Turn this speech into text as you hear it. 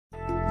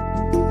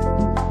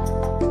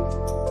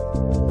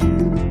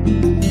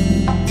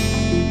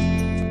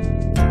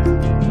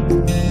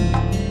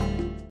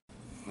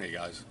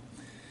guys,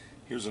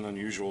 here's an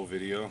unusual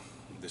video.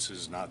 This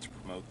is not to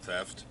promote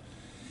theft,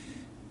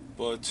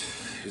 but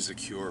is a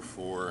cure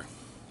for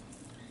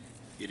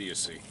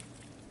idiocy.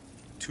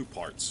 Two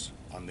parts,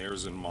 on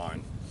theirs and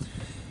mine.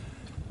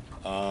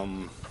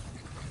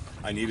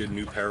 I needed a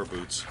new pair of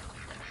boots,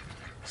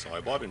 so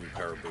I bought a new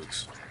pair of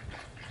boots.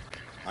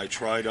 I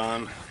tried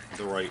on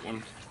the right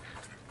one.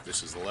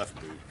 This is the left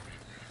boot,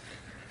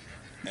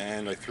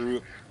 and I threw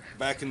it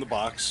back in the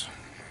box.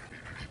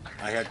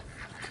 I had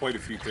quite a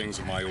few things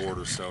in my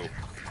order, so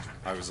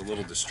I was a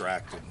little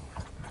distracted.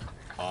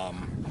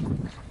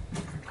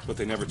 But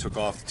they never took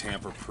off the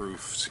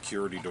tamper-proof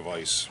security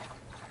device.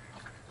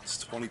 It's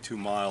 22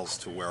 miles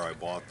to where I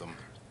bought them,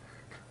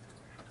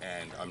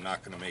 and I'm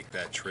not going to make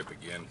that trip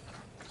again.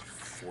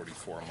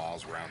 44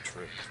 miles round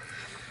trip.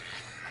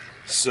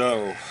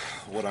 So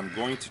what I'm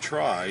going to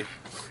try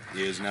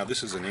is, now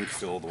this is an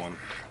ink-filled one,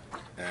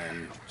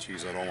 and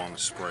geez, I don't want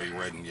to spray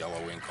red and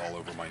yellow ink all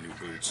over my new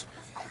boots.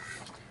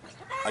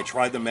 I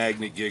tried the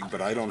magnet gig, but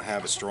I don't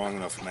have a strong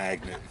enough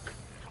magnet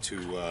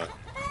to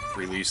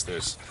release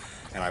this.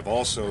 And I've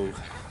also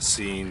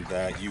seen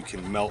that you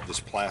can melt this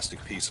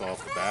plastic piece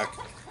off the back,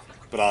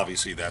 but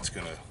obviously that's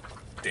going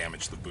to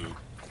damage the boot.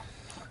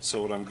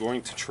 So what I'm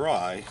going to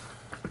try,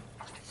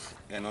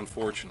 and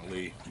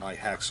unfortunately my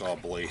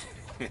hacksaw blade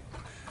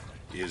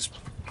is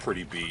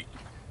pretty beat,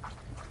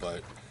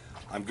 but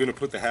I'm going to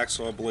put the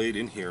hacksaw blade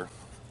in here,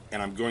 and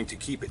I'm going to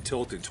keep it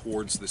tilted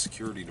towards the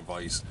security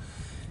device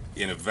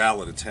in a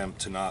valid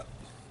attempt to not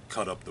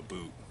cut up the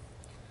boot.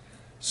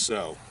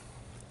 So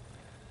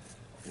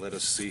let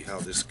us see how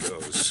this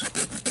goes.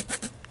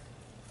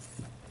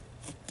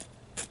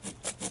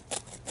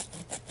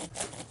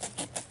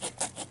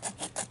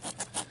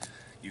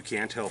 You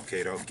can't help,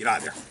 Kato. Get out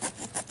of there.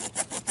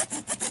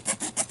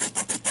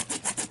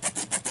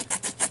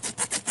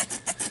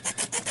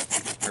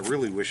 I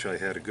really wish I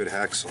had a good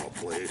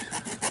hacksaw blade.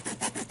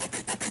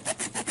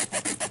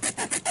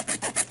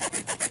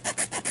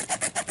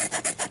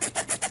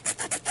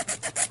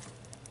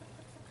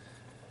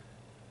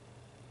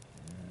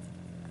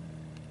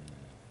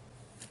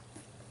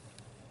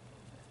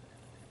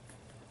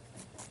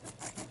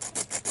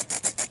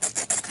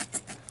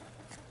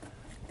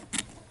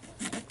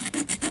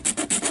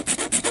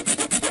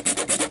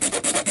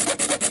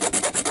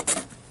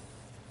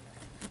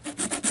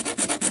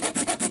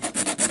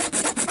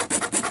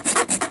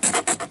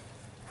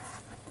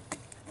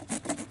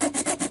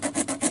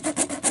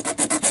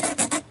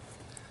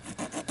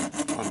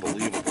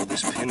 Unbelievable,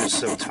 this pin is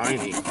so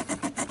tiny.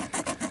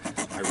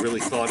 I really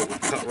thought it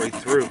would cut right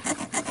through.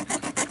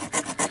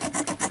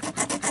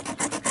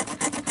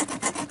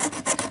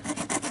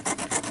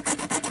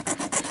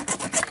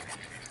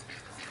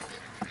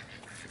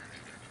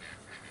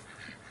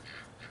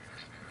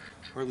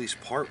 Or at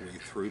least partway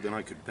through, then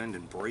I could bend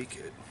and break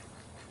it.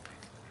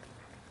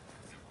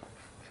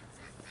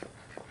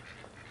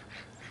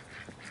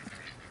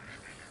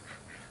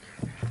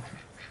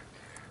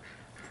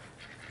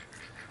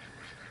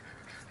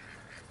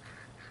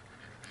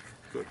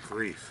 Good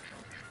grief.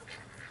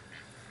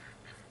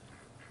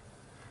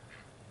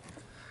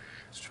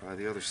 Let's try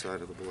the other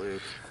side of the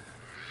blade.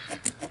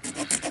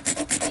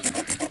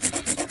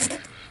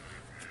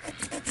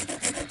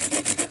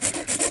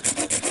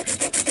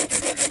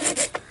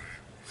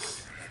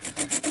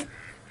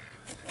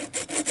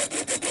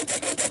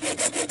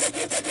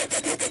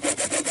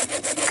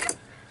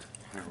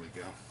 There we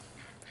go.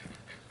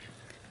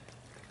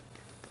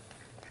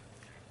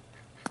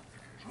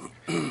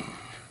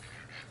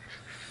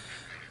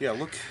 Yeah,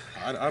 look,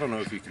 I don't know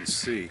if you can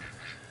see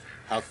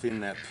how thin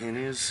that pin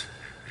is,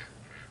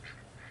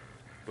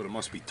 but it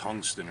must be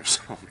tungsten or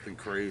something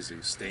crazy,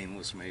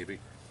 stainless maybe.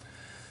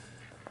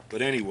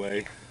 But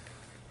anyway,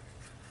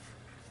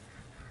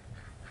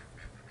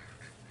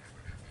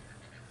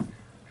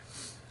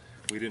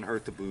 we didn't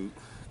hurt the boot.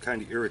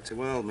 Kind of irritated,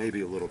 well, maybe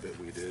a little bit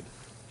we did.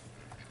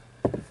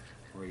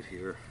 Right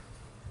here.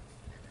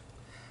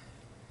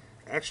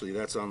 Actually,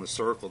 that's on the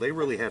circle. They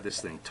really had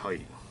this thing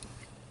tight.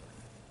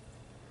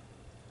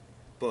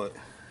 But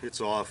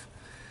it's off.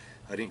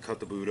 I didn't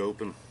cut the boot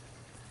open,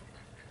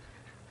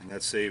 and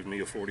that saved me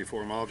a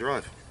 44-mile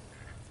drive.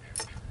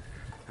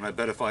 And I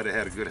bet if I'd have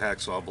had a good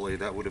hacksaw blade,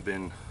 that would have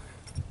been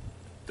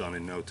done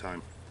in no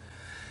time.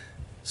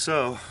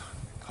 So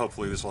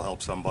hopefully this will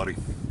help somebody,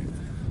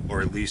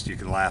 or at least you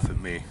can laugh at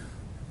me.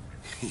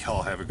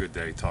 Y'all have a good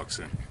day. Talk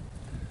soon.